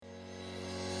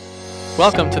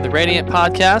Welcome to the Radiant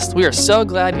Podcast. We are so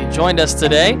glad you joined us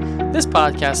today. This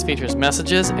podcast features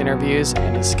messages, interviews,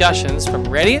 and discussions from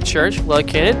Radiant Church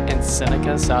located in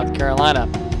Seneca, South Carolina.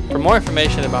 For more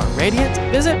information about Radiant,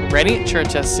 visit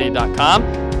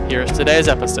radiantchurchsc.com. Here's today's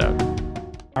episode.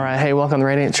 All right, hey, welcome to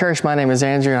Radiant Church. My name is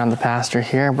Andrew, and I'm the pastor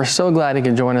here. We're so glad you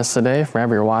could join us today,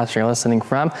 wherever you're watching or listening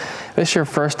from. If this is your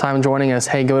first time joining us,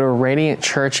 hey, go to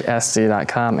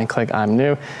radiantchurchsc.com and click I'm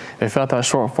New. If you filled out a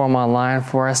short form online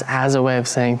for us as a way of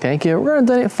saying thank you, we're going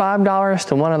to donate $5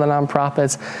 to one of the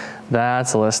nonprofits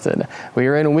that's listed. We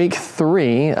are in week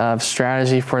 3 of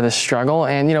strategy for the struggle,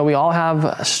 and we all have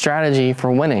a strategy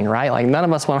for winning, right? Like none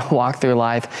of us want to walk through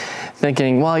life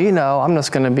thinking, well, I'm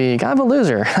just going to be kind of a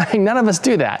loser. None of us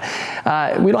do that.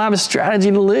 We don't have a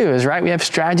strategy to lose, right? We have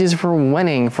strategies for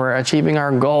winning, for achieving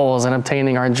our goals and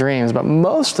obtaining our dreams, but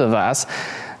most of us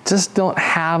just don't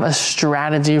have a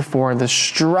strategy for the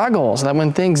struggle so that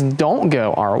when things don't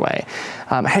go our way,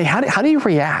 hey, how do you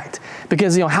react?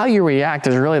 Because how you react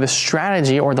is really the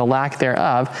strategy or the lack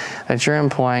thereof that you're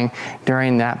employing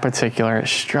during that particular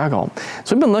struggle.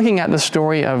 So we've been looking at the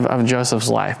story of Joseph's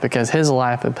life because his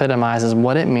life epitomizes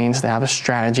what it means to have a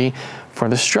strategy for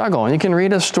the struggle. And you can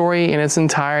read a story in its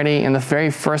entirety in the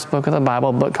very first book of the Bible,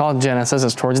 a book called Genesis.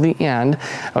 It's towards the end,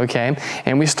 okay?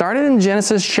 And we started in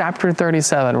Genesis chapter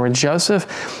 37, where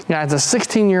Joseph, as a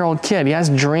 16-year-old kid, he has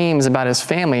dreams about his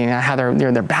family and how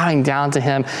they're bowing down to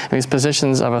him in these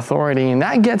positions of authority. And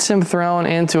that gets him thrown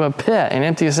into a pit, an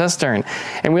empty cistern.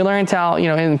 And we learned how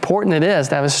important it is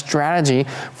to have a strategy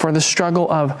for the struggle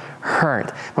of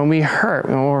hurt. When we hurt,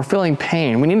 when we're feeling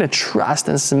pain, we need to trust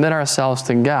and submit ourselves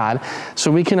to God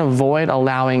so we can avoid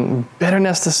allowing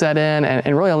bitterness to set in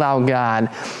and really allow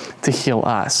God to heal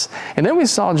us. And then we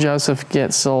saw Joseph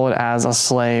get sold as a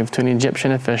slave to an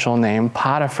Egyptian official named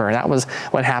Potiphar. That was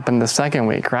what happened the second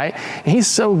week, right? And he's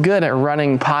so good at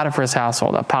running Potiphar's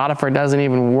household that Potiphar doesn't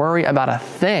even worry about a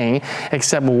thing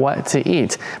except what to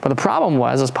eat. But the problem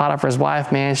was Potiphar's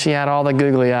wife, man, she had all the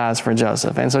googly eyes for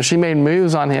Joseph. And so she made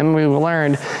moves on him. We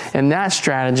learned in that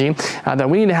strategy that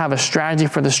we need to have a strategy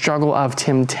for the struggle of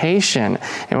temptation.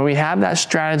 And when we have that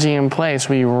strategy in place,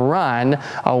 we run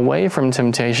away from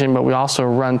temptation, but we also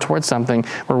run towards something.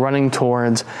 We're running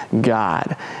towards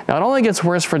God. Now, it only gets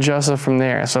worse for Joseph from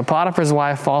there. So Potiphar's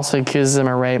wife falsely accuses him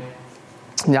of rape.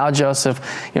 Now Joseph,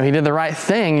 he did the right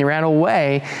thing. He ran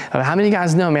away. How many of you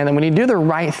guys know, man, that when you do the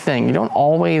right thing, you don't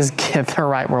always get the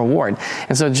right reward?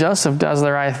 And so Joseph does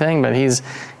the right thing, but he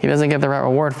doesn't get the right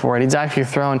reward for it. He's actually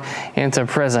thrown into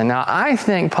prison. Now, I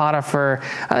think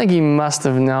he must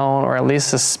have known or at least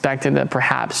suspected that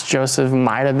perhaps Joseph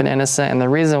might have been innocent. And the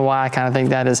reason why I kind of think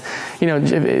that is,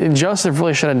 Joseph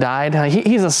really should have died.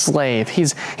 He's a slave.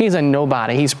 He's a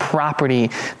nobody. He's property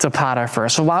to Potiphar.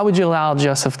 So why would you allow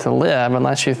Joseph to live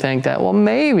unless you think that, well,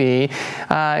 maybe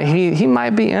he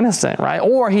might be innocent, right?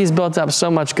 Or he's built up so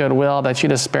much goodwill that you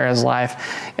just spare his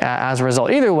life as a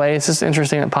result. Either way, it's just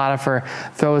interesting that Potiphar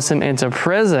throws him into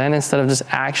prison instead of just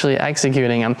actually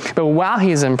executing him. But while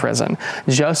he's in prison,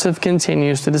 Joseph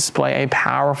continues to display a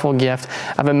powerful gift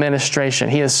of administration.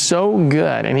 He is so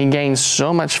good and he gains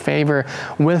so much favor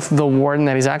with the warden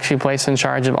that he's actually placed in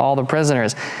charge of all the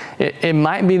prisoners. It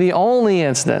might be the only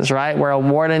instance, right, where a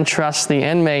warden trusts the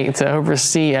inmate to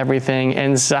oversee everything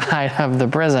inside of the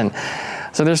prison.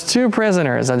 So there's 2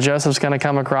 prisoners that Joseph's going to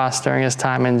come across during his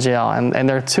time in jail, and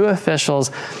they're 2 officials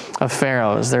of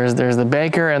Pharaoh's. There's the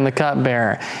baker and the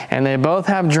cupbearer, and they both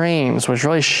have dreams which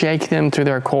really shake them to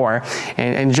their core,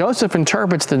 and Joseph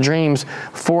interprets the dreams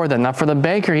for them. Now for the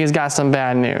baker, he's got some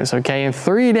bad news, okay? In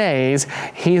 3 days,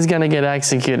 he's going to get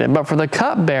executed. But for the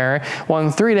cupbearer, well, in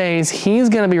 3 days, he's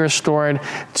going to be restored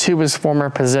to his former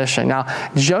position. Now,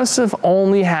 Joseph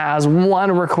only has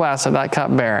one request of that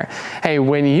cupbearer. Hey,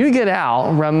 when you get out,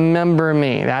 remember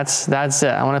me. That's it.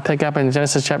 I want to pick up in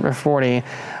Genesis chapter 40,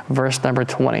 verse number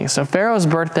 20. So Pharaoh's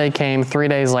birthday came 3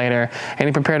 days later, and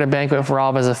he prepared a banquet for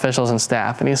all of his officials and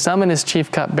staff. And he summoned his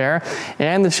chief cupbearer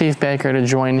and the chief baker to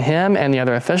join him and the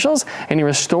other officials, and he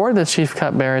restored the chief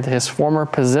cupbearer to his former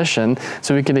position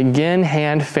so he could again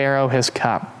hand Pharaoh his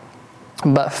cup.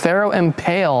 But Pharaoh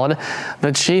impaled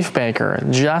the chief baker,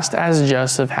 just as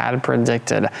Joseph had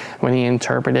predicted when he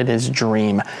interpreted his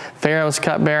dream. Pharaoh's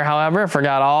cupbearer, however,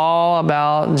 forgot all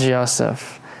about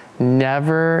Joseph,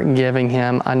 never giving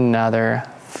him another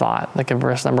thought. Look at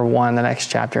verse number 1, the next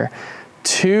chapter.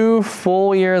 2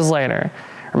 full years later.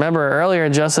 Remember earlier,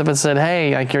 Joseph had said,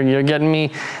 hey, you're getting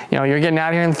me, you're getting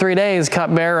out here in 3 days,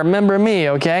 cupbearer, remember me,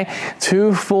 okay?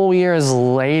 2 full years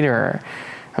later,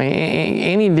 I mean,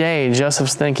 any day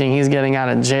Joseph's thinking he's getting out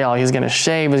of jail, he's going to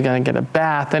shave, he's going to get a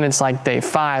bath, then it's like day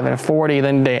 5 and 40,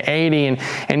 then day 80,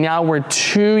 and now we're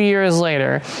 2 years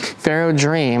later. Pharaoh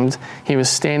dreamed he was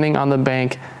standing on the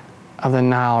bank of the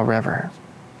Nile River.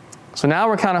 So now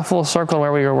we're kind of full circle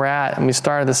where we were at, and we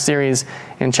started the series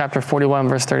in chapter 41,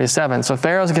 verse 37. So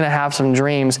Pharaoh's going to have some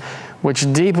dreams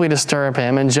which deeply disturb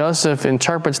him, and Joseph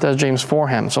interprets those dreams for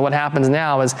him. So what happens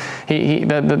now is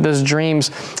those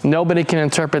dreams, nobody can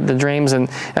interpret the dreams and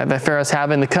that Pharaoh's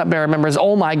having. The cupbearer remembers,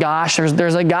 oh my gosh,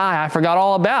 there's a guy I forgot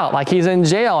all about. Like, he's in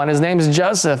jail, and his name's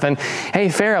Joseph. And hey,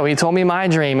 Pharaoh, he told me my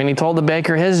dream, and he told the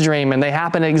baker his dream, and they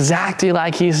happened exactly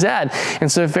like he said.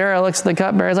 And so Pharaoh looks at the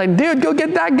cupbearer, he's like, dude, go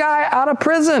get that guy out of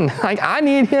prison. Like, I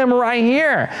need him right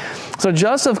here. So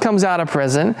Joseph comes out of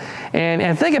prison,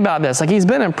 and think about this. Like, he's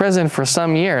been in prison for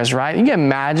some years, right? You can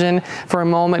imagine for a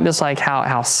moment just like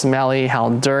how smelly, how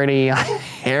dirty,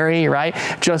 hairy, right?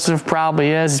 Joseph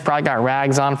probably is. He's probably got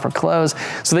rags on for clothes.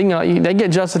 So they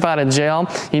get Joseph out of jail.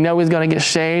 You know he's going to get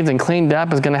shaved and cleaned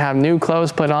up. He's going to have new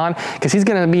clothes put on because he's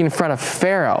going to be in front of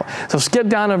Pharaoh. So skip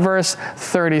down to verse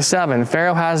 37.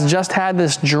 Pharaoh has just had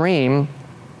this dream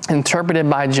interpreted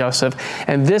by Joseph.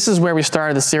 And this is where we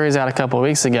started the series out a couple of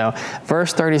weeks ago.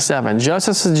 Verse 37,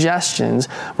 Joseph's suggestions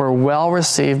were well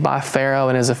received by Pharaoh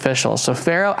and his officials. So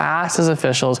Pharaoh asked his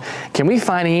officials, can we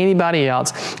find anybody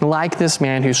else like this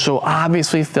man who's so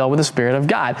obviously filled with the Spirit of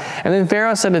God? And then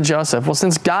Pharaoh said to Joseph, well,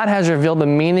 since God has revealed the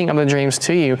meaning of the dreams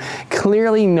to you,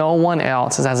 clearly no one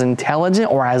else is as intelligent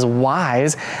or as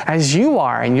wise as you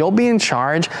are, and you'll be in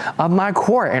charge of my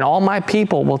court, and all my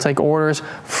people will take orders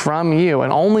from you,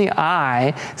 and only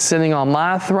I, sitting on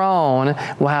my throne,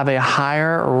 will have a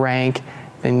higher rank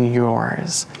than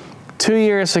yours. 2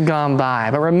 years have gone by.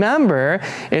 But remember,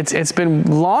 it's been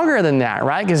longer than that,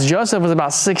 right? Because Joseph was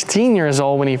about 16 years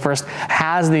old when he first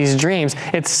has these dreams.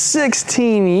 It's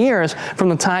 16 years from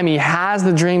the time he has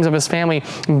the dreams of his family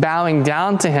bowing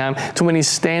down to him to when he's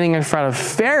standing in front of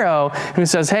Pharaoh, who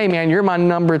says, hey man, you're my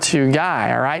number 2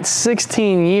 guy, all right?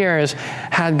 16 years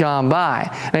had gone by.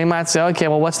 And you might say, okay,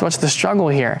 well, what's the struggle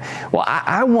here? Well,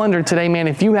 I wonder today, man,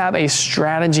 if you have a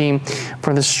strategy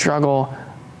for the struggle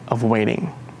of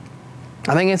waiting.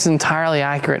 I think it's entirely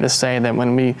accurate to say that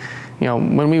when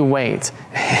we wait,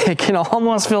 it can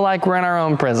almost feel like we're in our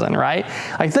own prison, right?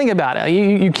 Like, think about it.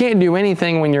 You can't do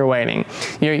anything when you're waiting.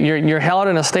 You're held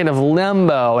in a state of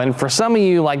limbo, and for some of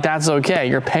you, like, that's okay.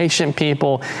 You're patient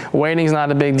people. Waiting's not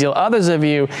a big deal. Others of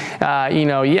you,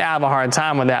 you have a hard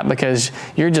time with that because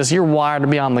you're wired to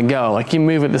be on the go. Like, you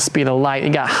move at the speed of light.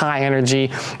 You got high energy.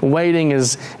 Waiting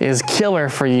is killer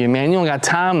for you, man. You don't got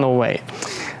time to wait.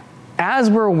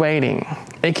 As we're waiting,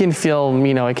 it can feel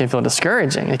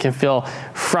discouraging. It can feel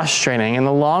frustrating. And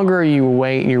the longer you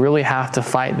wait, you really have to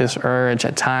fight this urge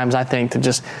at times, I think, to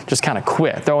just kind of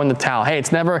quit, throw in the towel. Hey,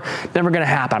 it's never going to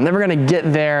happen. I'm never going to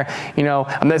get there.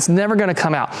 It's never going to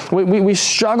come out. We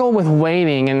struggle with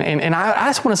waiting. And I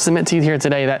just want to submit to you here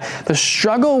today that the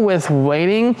struggle with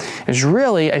waiting is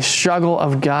really a struggle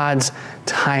of God's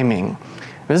timing.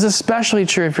 This is especially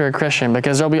true if you're a Christian,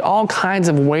 because there'll be all kinds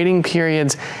of waiting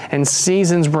periods and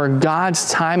seasons where God's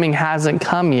timing hasn't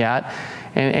come yet,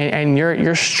 and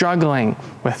you're struggling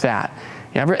with that.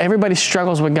 Everybody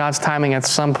struggles with God's timing at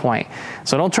some point.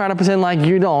 So don't try to pretend like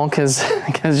you don't,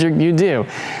 because you do.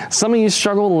 Some of you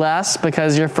struggle less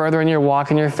because you're further in your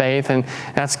walk in your faith, and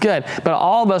that's good. But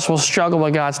all of us will struggle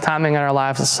with God's timing in our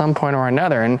lives at some point or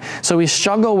another. And so we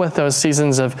struggle with those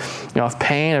seasons of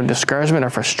pain, of discouragement, or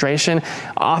frustration.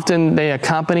 Often they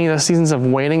accompany those seasons of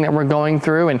waiting that we're going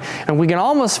through, and we can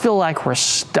almost feel like we're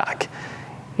stuck.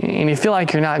 And you feel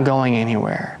like you're not going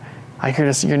anywhere. Like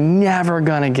you're never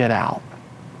going to get out.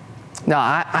 Now,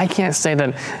 I can't say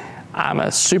that I'm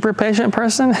a super patient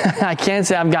person. I can't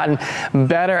say I've gotten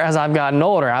better as I've gotten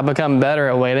older. I've become better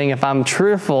at waiting. If I'm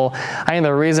truthful, I think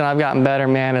the reason I've gotten better,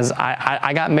 man, is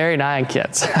I got married and I had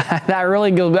kids. That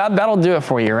really goes, that'll do it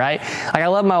for you, right? Like, I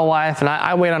love my wife and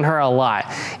I wait on her a lot.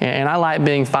 And I like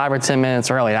being 5 or 10 minutes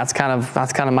early. That's kind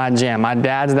of my jam. My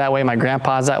dad's that way. My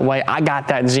grandpa's that way. I got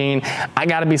that gene. I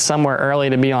got to be somewhere early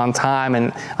to be on time,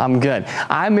 and I'm good.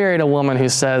 I married a woman who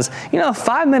says,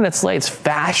 5 minutes late's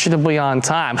fashionably on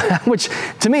time. Which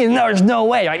to me, there's no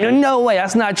way. Like, no way.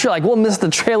 That's not true. Like, we'll miss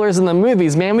the trailers in the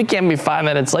movies, man. We can't be 5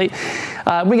 minutes late.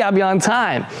 We got to be on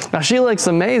time. Now, she looks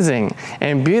amazing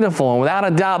and beautiful, and without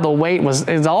a doubt, the wait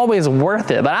is always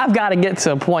worth it. But I've got to get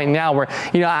to a point now where,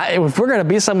 if we're going to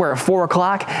be somewhere at 4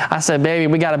 o'clock, I said, baby,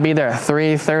 we got to be there at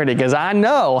 3:30, because I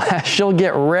know she'll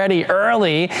get ready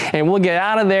early, and we'll get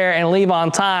out of there and leave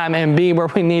on time and be where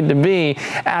we need to be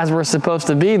as we're supposed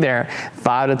to be there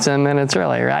 5 to 10 minutes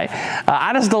early, right?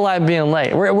 I just don't like being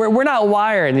late. We're not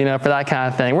wired, for that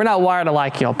kind of thing. We're not wired to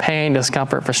like, pain,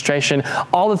 discomfort, frustration,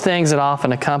 all the things that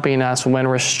often accompany us when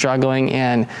we're struggling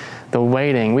in the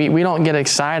waiting. We don't get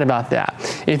excited about that.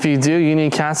 If you do, you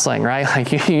need counseling, right?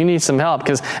 Like you need some help,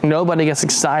 because nobody gets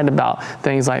excited about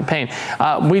things like pain.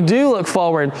 We don't look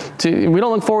forward to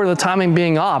the timing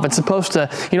being off. It's supposed to,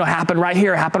 happen right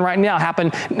here, happen right now,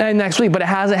 happen next week, but it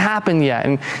hasn't happened yet.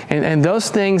 And those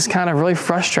things kind of really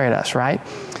frustrate us, right?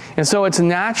 And so it's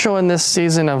natural in this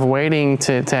season of waiting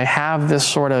to have this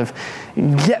sort of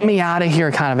get me out of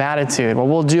here kind of attitude. Well,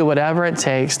 we'll do whatever it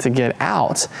takes to get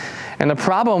out. And the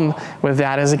problem with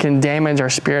that is it can damage our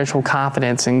spiritual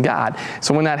confidence in God.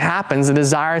 So when that happens, the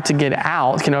desire to get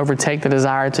out can overtake the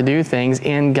desire to do things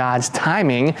in God's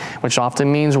timing, which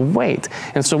often means wait.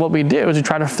 And so what we do is we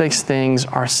try to fix things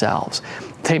ourselves,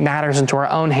 take matters into our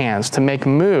own hands, to make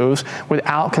moves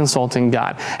without consulting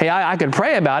God. Hey, I could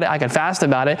pray about it, I could fast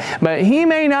about it, but He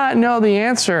may not know the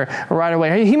answer right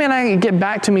away. He may not get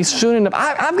back to me soon enough.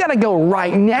 I've got to go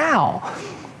right now.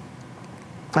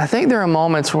 I think there are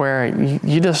moments where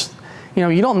you just,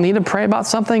 you don't need to pray about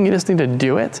something, you just need to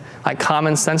do it, like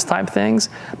common sense type things.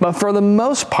 But for the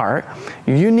most part,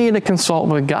 you need to consult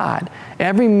with God.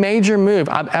 Every major move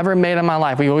I've ever made in my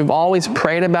life, we've always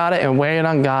prayed about it and waited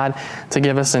on God to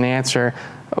give us an answer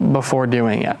before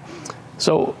doing it.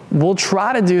 So we'll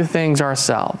try to do things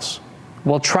ourselves.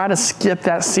 We'll try to skip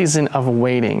that season of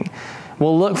waiting.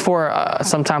 We'll look for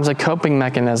sometimes a coping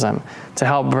mechanism to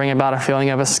help bring about a feeling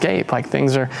of escape, like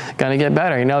things are going to get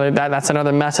better. That's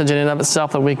another message in and of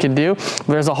itself that we could do.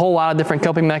 There's a whole lot of different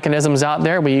coping mechanisms out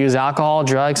there. We use alcohol,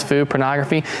 drugs, food,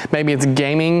 pornography. Maybe it's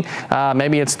gaming.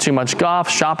 Maybe it's too much golf,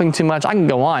 shopping too much. I can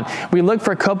go on. We look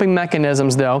for coping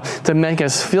mechanisms, though, to make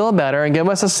us feel better and give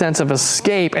us a sense of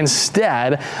escape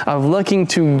instead of looking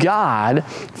to God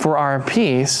for our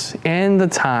peace in the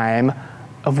time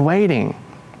of waiting.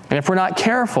 And if we're not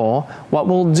careful, what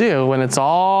we'll do when it's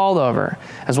all over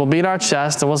is we'll beat our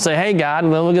chest and we'll say, hey, God,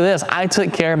 look at this. I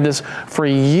took care of this for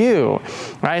you.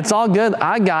 Right? It's all good.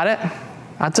 I got it.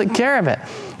 I took care of it.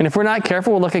 And if we're not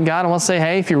careful, we'll look at God and we'll say,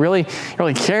 hey, if you really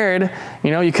cared,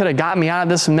 you could have got me out of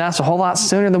this mess a whole lot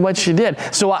sooner than what you did.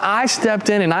 So I stepped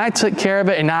in and I took care of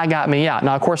it and I got me out.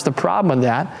 Now, of course, the problem with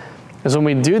that is when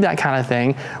we do that kind of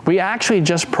thing, we actually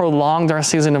just prolonged our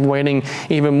season of waiting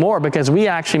even more, because we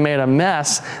actually made a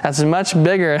mess that's much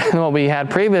bigger than what we had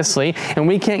previously, and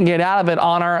we can't get out of it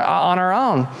on our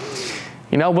own.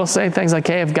 We'll say things like,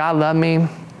 hey, if God loved me,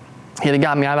 He'd have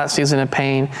got me out of that season of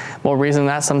pain. We'll reason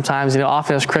that sometimes.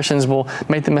 Often as Christians, we'll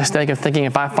make the mistake of thinking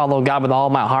if I follow God with all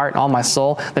my heart, all my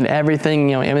soul, then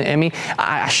everything, in me,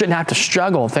 I shouldn't have to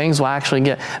struggle. Things will actually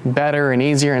get better and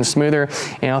easier and smoother.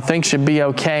 Things should be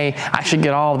okay. I should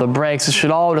get all the breaks. It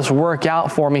should all just work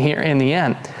out for me here in the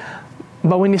end.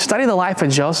 But when you study the life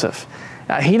of Joseph,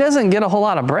 he doesn't get a whole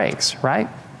lot of breaks, right?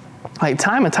 Like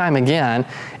time and time again,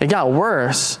 it got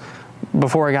worse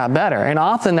before it got better. And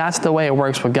often that's the way it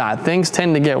works with God. Things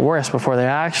tend to get worse before they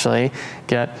actually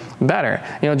get better.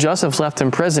 Joseph's left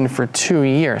in prison for 2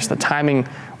 years. The timing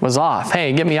was off.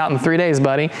 Hey, get me out in 3 days,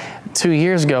 buddy. 2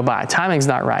 years go by. Timing's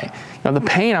not right. The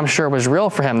pain, I'm sure, was real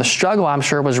for him. The struggle, I'm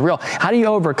sure, was real. How do you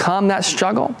overcome that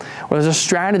struggle? Well, there's a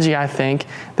strategy, I think,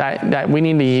 that we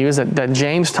need to use that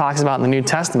James talks about in the New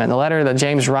Testament. The letter that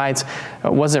James writes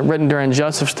wasn't written during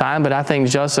Joseph's time, but I think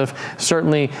Joseph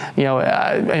certainly,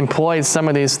 employed some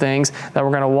of these things that we're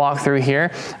going to walk through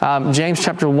here. James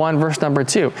chapter 1, verse number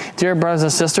 2. Dear brothers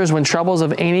and sisters, when troubles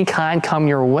of any kind come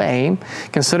your way,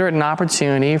 consider it an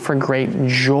opportunity for great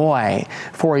joy.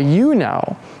 For you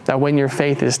know that when your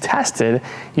faith is tested,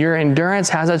 your endurance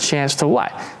has a chance to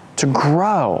what? To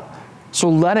grow. So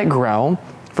let it grow.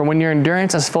 For when your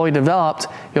endurance is fully developed,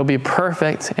 you'll be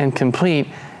perfect and complete,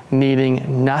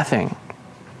 needing nothing.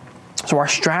 So our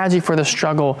strategy for the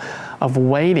struggle of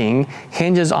waiting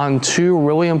hinges on 2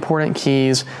 really important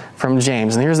keys from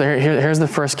James. And here's the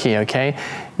first key, okay?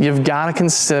 You've got to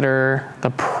consider the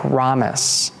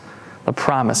promise. The the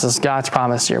promise. It's God's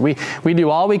promise here. We do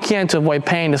all we can to avoid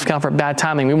pain, discomfort, bad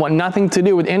timing. We want nothing to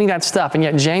do with any of that stuff. And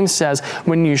yet James says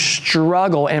when you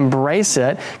struggle, embrace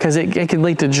it, because it can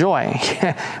lead to joy.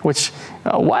 Which,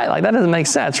 why? Like, that doesn't make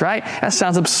sense, right? That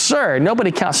sounds absurd.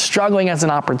 Nobody counts struggling as an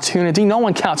opportunity. No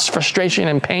one counts frustration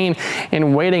and pain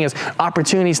and waiting as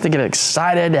opportunities to get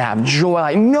excited, to have joy.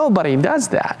 Like, nobody does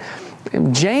that.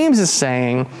 James is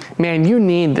saying, man, you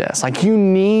need this. Like, you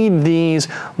need these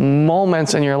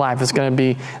moments in your life. It's going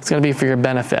to be for your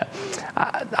benefit.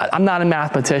 I'm not a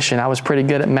mathematician. I was pretty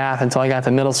good at math until I got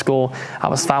to middle school. I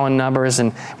was following numbers,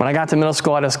 and when I got to middle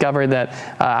school, I discovered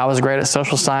that I was great at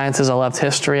social sciences. I loved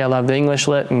history. I loved English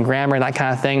lit and grammar and that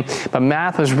kind of thing. But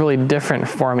math was really different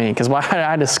for me, because what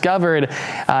I discovered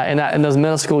in those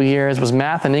middle school years was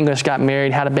math and English got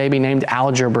married, had a baby named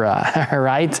algebra,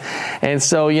 right? And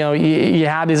so, you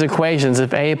have these equations.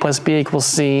 If A plus B equals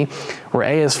C, where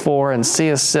A is 4 and C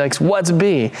is 6, what's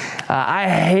B? I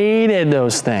hated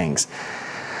those things.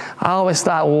 I always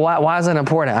thought, well, why is that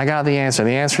important? I got the answer. The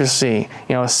answer is C.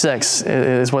 6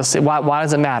 is what C. Why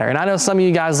does it matter? And I know some of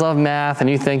you guys love math and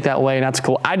you think that way, and that's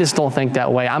cool. I just don't think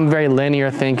that way. I'm a very linear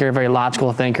thinker, very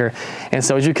logical thinker. And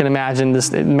so as you can imagine,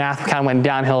 math kind of went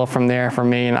downhill from there for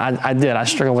me. And I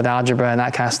struggled with algebra and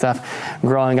that kind of stuff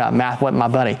growing up. Math wasn't my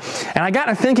buddy. And I got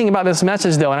to thinking about this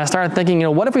message, though, and I started thinking,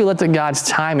 what if we looked at God's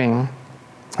timing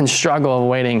and struggle of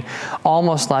waiting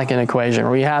almost like an equation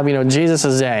where we have, Jesus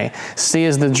is A, C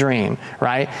is the dream,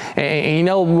 right?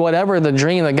 And whatever the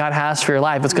dream that God has for your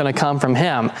life, it's going to come from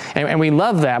Him. And we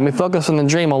love that. And we focus on the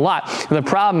dream a lot. The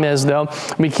problem is, though,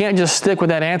 we can't just stick with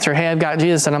that answer, hey, I've got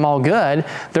Jesus and I'm all good.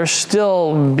 There's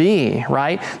still B,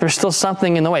 right? There's still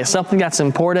something in the way, something that's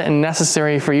important and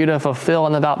necessary for you to fulfill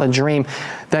and about the dream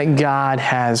that God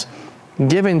has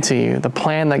given to you, the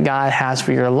plan that God has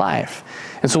for your life.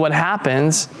 And so what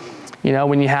happens,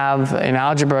 when you have an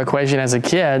algebra equation as a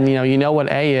kid, you know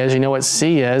what A is, you know what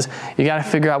C is, you got to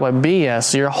figure out what B is.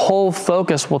 So your whole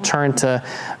focus will turn to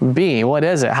B. What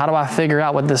is it? How do I figure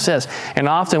out what this is? And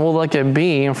often we'll look at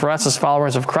B, and for us as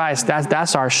followers of Christ,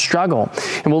 that's our struggle.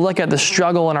 And we'll look at the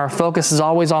struggle, and our focus is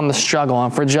always on the struggle.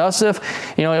 And for Joseph,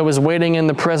 it was waiting in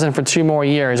the prison for 2 more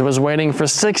years. It was waiting for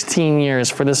 16 years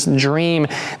for this dream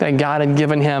that God had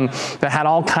given him that had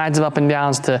all kinds of up and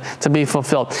downs to be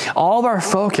fulfilled. All of our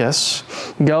focus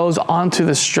goes onto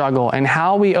the struggle and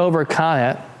how we overcome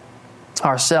it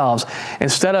ourselves,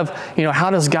 instead of, how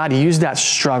does God use that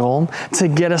struggle to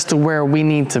get us to where we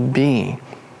need to be.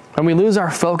 When we lose our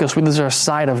focus, we lose our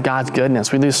sight of God's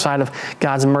goodness. We lose sight of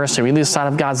God's mercy. We lose sight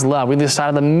of God's love. We lose sight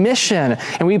of the mission,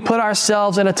 and we put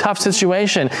ourselves in a tough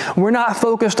situation. We're not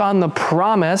focused on the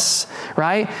promise,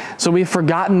 right? So we've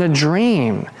forgotten the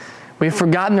dream. We've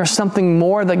forgotten there's something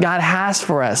more that God has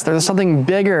for us. There's something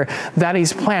bigger that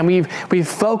He's planned. We've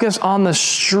focused on the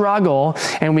struggle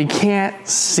and we can't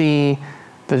see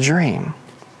the dream.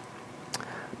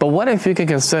 But what if you could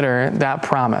consider that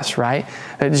promise, right?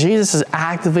 That Jesus is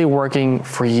actively working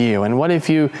for you. And what if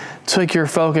you took your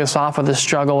focus off of the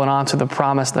struggle and onto the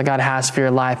promise that God has for your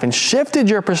life and shifted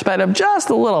your perspective just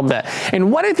a little bit?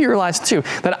 And what if you realized too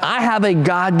that I have a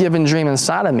God-given dream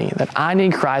inside of me that I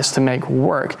need Christ to make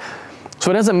work? So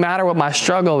it doesn't matter what my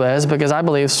struggle is, because I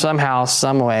believe somehow,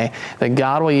 some way, that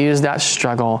God will use that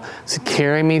struggle to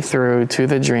carry me through to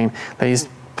the dream that He's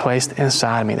placed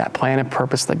inside me, that plan and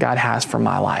purpose that God has for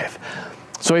my life.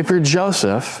 So if you're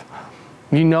Joseph,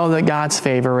 you know that God's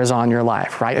favor is on your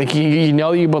life, right? Like you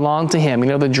know you belong to Him. You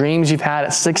know the dreams you've had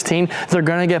at 16, they're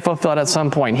going to get fulfilled at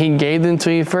some point. He gave them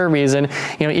to you for a reason.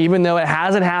 Even though it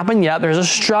hasn't happened yet, there's a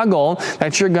struggle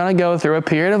that you're going to go through, a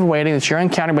period of waiting that you're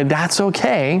encountering, but that's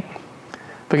okay,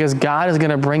 because God is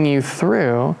going to bring you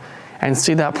through and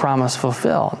see that promise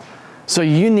fulfilled. So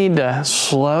you need to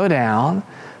slow down,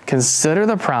 consider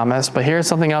the promise, but here's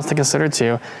something else to consider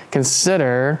too.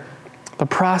 Consider the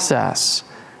process.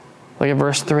 Look at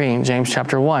verse 3 in James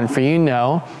chapter 1. For you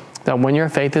know that when your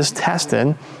faith is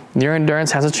tested, your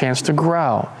endurance has a chance to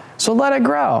grow. So let it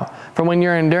grow. For when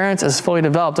your endurance is fully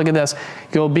developed, look at this,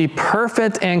 you'll be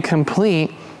perfect and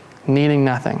complete, needing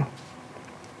nothing.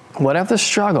 What if the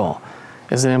struggle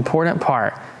is an important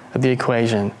part of the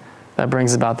equation that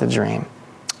brings about the dream?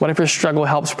 What if your struggle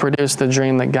helps produce the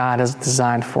dream that God has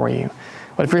designed for you?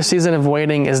 What if your season of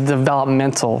waiting is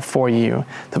developmental for you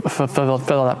to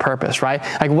fulfill that purpose, right?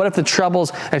 Like what if the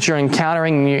troubles that you're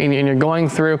encountering and you're going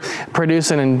through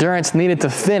produce an endurance needed to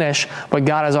finish what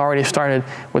God has already started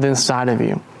within inside of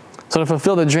you? So to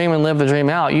fulfill the dream and live the dream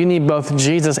out, you need both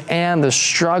Jesus and the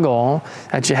struggle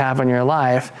that you have in your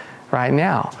life right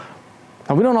now.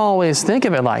 And we don't always think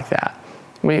of it like that.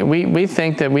 We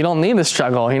think that we don't need the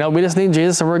struggle. We just need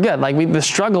Jesus and we're good. The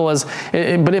struggle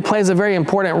but it plays a very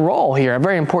important role here, a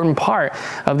very important part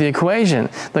of the equation.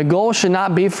 The goal should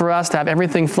not be for us to have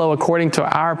everything flow according to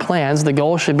our plans. The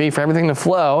goal should be for everything to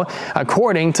flow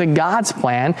according to God's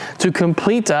plan to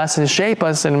complete us and shape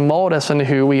us and mold us into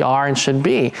who we are and should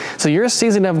be. So your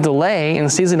season of delay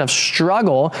and season of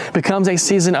struggle becomes a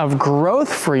season of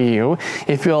growth for you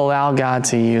if you allow God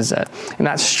to use it. And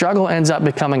that struggle ends up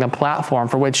becoming a platform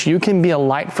for which you can be a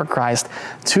light for Christ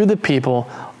to the people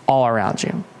all around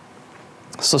you.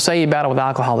 So say you battle with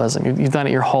alcoholism. You've done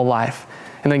it your whole life.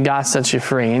 And then God sets you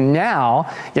free. And now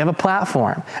you have a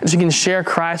platform that you can share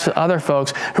Christ with other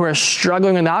folks who are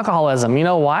struggling with alcoholism. You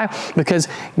know why? Because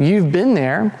you've been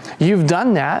there, you've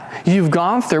done that, you've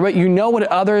gone through it, you know what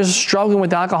others struggling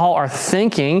with alcohol are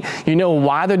thinking, you know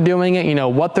why they're doing it, you know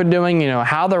what they're doing, you know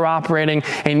how they're operating,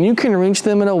 and you can reach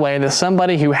them in a way that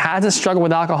somebody who hasn't struggled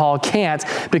with alcohol can't,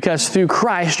 because through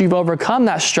Christ you've overcome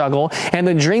that struggle and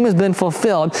the dream has been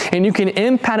fulfilled, and you can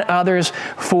impact others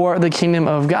for the kingdom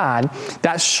of God.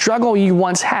 That struggle you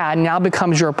once had now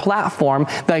becomes your platform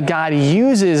that God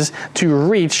uses to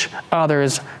reach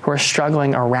others who are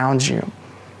struggling around you.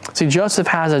 See, Joseph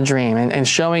has a dream and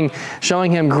showing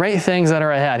him great things that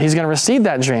are ahead. He's going to receive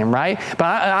that dream, right? But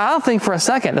I don't think for a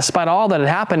second, despite all that had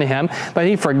happened to him, that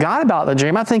he forgot about the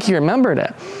dream. I think he remembered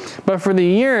it. But for the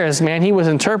years, man, he was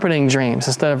interpreting dreams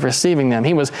instead of receiving them.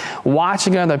 He was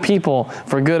watching other people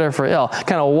for good or for ill,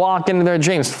 kind of walk into their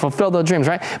dreams, fulfill their dreams,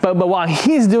 right? But while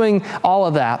he's doing all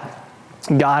of that,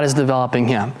 God is developing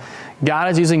him.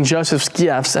 God is using Joseph's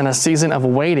gifts in a season of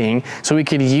waiting so we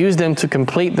could use them to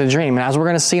complete the dream. And as we're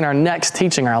going to see in our next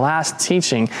teaching, our last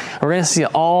teaching, we're going to see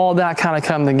all that kind of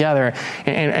come together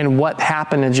and what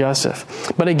happened to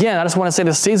Joseph. But again, I just want to say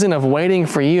the season of waiting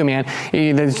for you, man,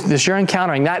 this you're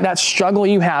encountering, that struggle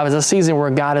you have is a season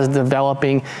where God is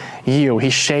developing you.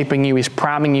 He's shaping you. He's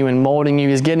priming you and molding you.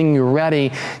 He's getting you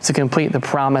ready to complete the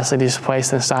promise that He's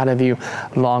placed inside of you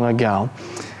long ago.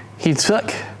 He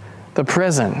took the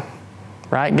prison.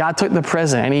 Right? God took the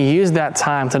prison and He used that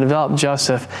time to develop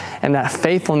Joseph, and that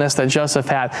faithfulness that Joseph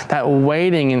had, that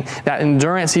waiting and that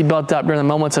endurance he built up during the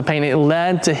moments of pain, it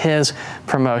led to his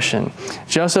promotion.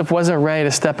 Joseph wasn't ready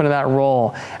to step into that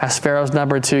role as Pharaoh's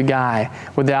number 2 guy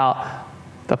without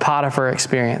the Potiphar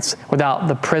experience, without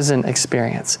the prison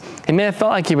experience. He may have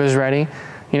felt like he was ready.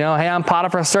 Hey, I'm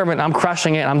Potiphar's servant. I'm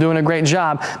crushing it. I'm doing a great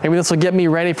job. Maybe this will get me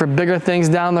ready for bigger things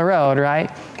down the road, right?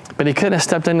 But he couldn't have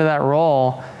stepped into that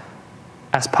role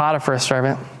as Potiphar's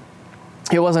servant.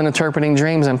 He wasn't interpreting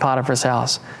dreams in Potiphar's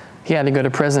house. He had to go to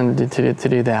prison to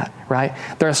do that, right?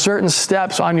 There are certain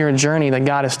steps on your journey that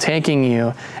God is taking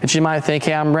you that you might think,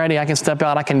 hey, I'm ready. I can step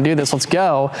out. I can do this. Let's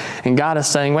go. And God is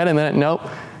saying, wait a minute. Nope.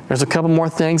 There's a couple more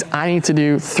things I need to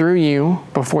do through you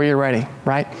before you're ready,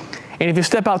 right? And if you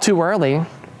step out too early,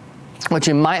 what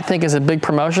you might think is a big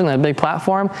promotion and a big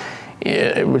platform,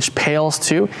 which pales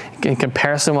to in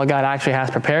comparison to what God actually has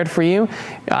prepared for you.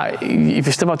 If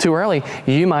you step out too early,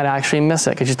 you might actually miss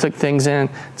it because you took things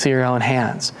into your own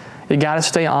hands. You got to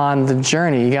stay on the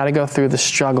journey. You got to go through the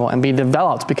struggle and be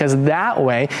developed, because that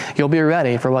way you'll be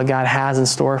ready for what God has in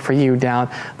store for you down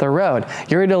the road.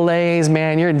 Your delays,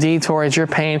 man, your detours, your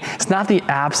pain, it's not the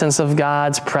absence of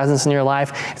God's presence in your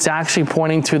life. It's actually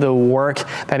pointing to the work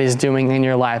that He's doing in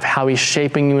your life, how He's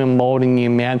shaping you and molding you,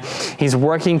 man. He's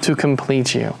working to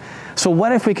complete you. So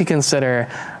what if we could consider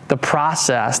the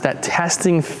process that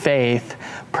testing faith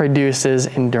produces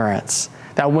endurance?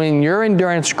 That when your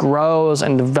endurance grows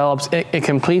and develops, it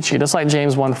completes you, just like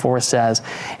James 1:4 says,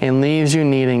 and leaves you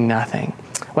needing nothing.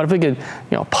 What if we could,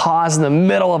 pause in the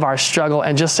middle of our struggle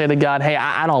and just say to God, hey,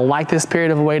 I don't like this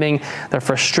period of waiting, the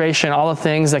frustration, all the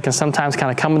things that can sometimes kind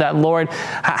of come with that. Lord,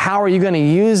 how are you going to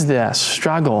use this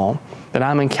struggle that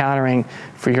I'm encountering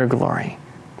for your glory?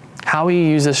 How will you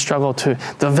use this struggle to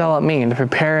develop me and to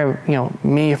prepare,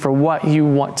 me for what you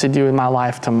want to do in my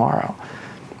life tomorrow?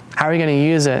 How are you going to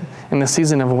use it in the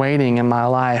season of waiting in my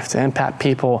life to impact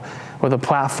people with a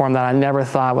platform that I never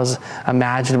thought was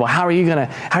imaginable? How are you going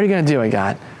to do it,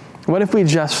 God? What if we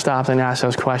just stopped and asked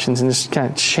those questions and just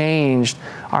kind of changed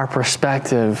our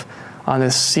perspective on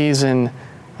this season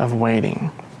of waiting?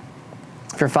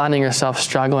 If you're finding yourself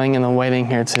struggling in the waiting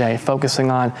here today, focusing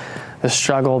on the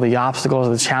struggle, the obstacles,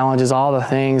 the challenges, all the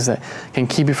things that can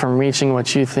keep you from reaching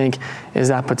what you think is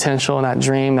that potential and that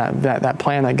dream, that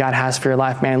plan that God has for your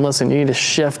life, man, listen, you need to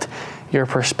shift your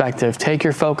perspective. Take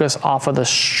your focus off of the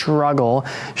struggle.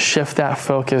 Shift that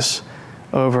focus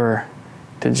over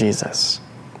to Jesus.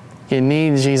 You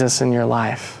need Jesus in your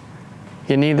life.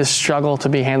 you need the struggle to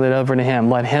be handed over to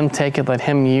Him. Let Him take it. Let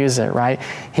Him use it, right?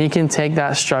 He can take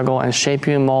that struggle and shape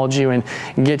you and mold you and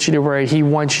get you to where He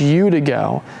wants you to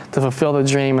go to fulfill the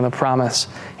dream and the promise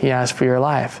He has for your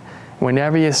life.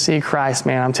 Whenever you see Christ,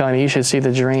 man, I'm telling you, you should see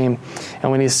the dream.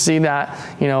 And when you see that,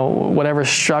 whatever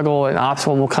struggle and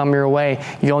obstacle will come your way,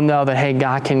 you'll know that, hey,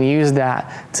 God can use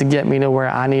that to get me to where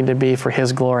I need to be for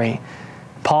His glory.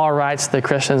 Paul writes to the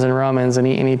Christians in Romans, and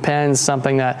he pens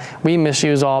something that we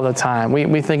misuse all the time.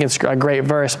 We think it's a great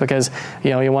verse because,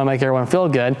 you want to make everyone feel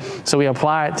good, so we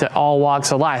apply it to all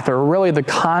walks of life. But really, the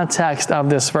context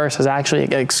of this verse is actually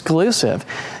exclusive.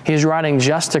 He's writing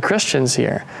just to Christians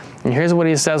here. And here's what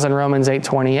he says in Romans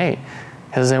 8:28. He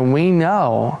says, and we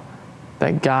know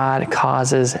that God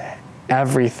causes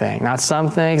everything, not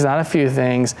some things, not a few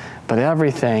things, but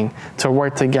everything to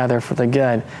work together for the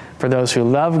good for those who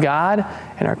love God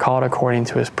and are called according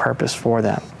to His purpose for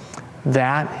them.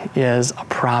 That is a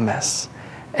promise.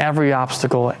 Every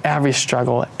obstacle, every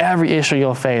struggle, every issue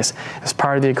you'll face is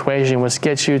part of the equation which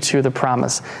gets you to the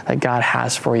promise that God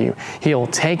has for you. He'll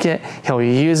take it, He'll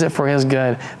use it for His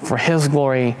good, for His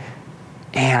glory,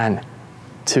 and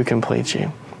to complete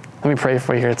you. Let me pray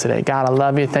for you here today. God, I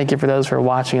love you. Thank you for those who are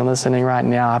watching and listening right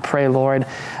now. I pray, Lord,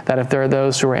 that if there are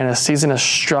those who are in a season of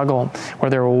struggle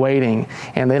where they're waiting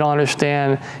and they don't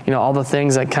understand, all the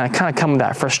things that kind of come with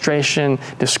that, frustration,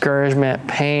 discouragement,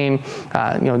 pain,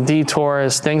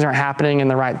 detours, things aren't happening in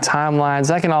the right timelines,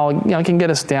 that can all, can get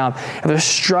us down. If they're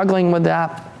struggling with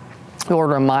that,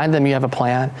 Lord, remind them you have a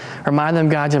plan. Remind them,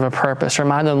 God, you have a purpose.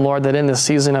 Remind them, Lord, that in the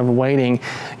season of waiting,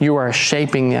 you are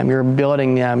shaping them, you're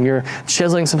building them, you're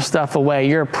chiseling some stuff away,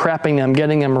 you're prepping them,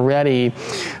 getting them ready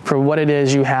for what it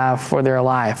is you have for their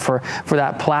life, for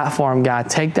that platform, God.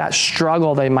 Take that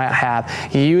struggle they might have,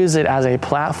 use it as a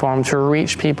platform to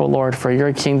reach people, Lord, for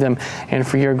your kingdom and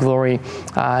for your glory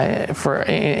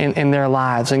in their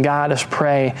lives. And God, I just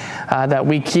pray that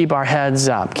we keep our heads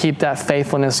up, keep that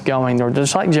faithfulness going, Lord,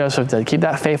 just like Joseph did. Keep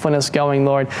that faithfulness going,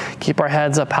 Lord. Keep our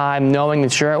heads up high, knowing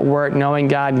that you're at work, knowing,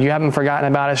 God, you haven't forgotten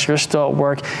about us. You're still at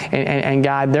work. And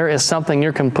God, there is something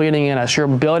you're completing in us. You're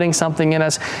building something in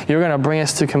us. You're going to bring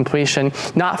us to completion,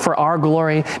 not for our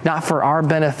glory, not for our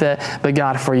benefit, but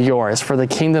God, for yours, for the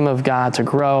kingdom of God to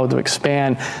grow, to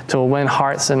expand, to win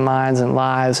hearts and minds and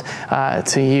lives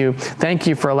to you. Thank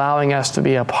you for allowing us to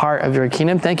be a part of your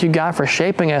kingdom. Thank you, God, for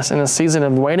shaping us in a season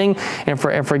of waiting and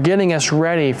for getting us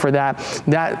ready for that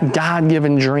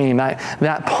God-given dream,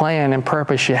 that plan and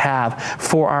purpose you have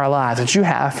for our lives, that you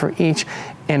have for each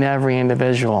and every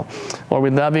individual. Lord,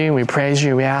 we love you, we praise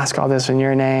you, we ask all this in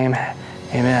your name.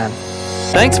 Amen.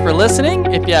 Thanks for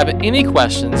listening. If you have any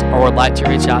questions or would like to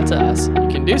reach out to us, you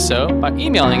can do so by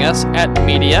emailing us at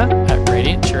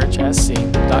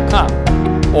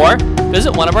media@radiantchurchsc.com or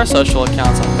visit one of our social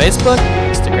accounts on Facebook,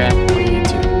 Instagram, or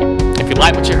YouTube. If you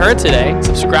like what you heard today,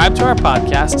 subscribe to our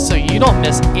podcast so you don't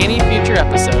miss any future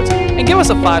episodes, and give us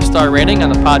a 5-star rating on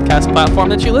the podcast platform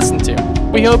that you listen to.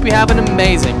 We hope you have an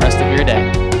amazing rest of your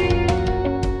day.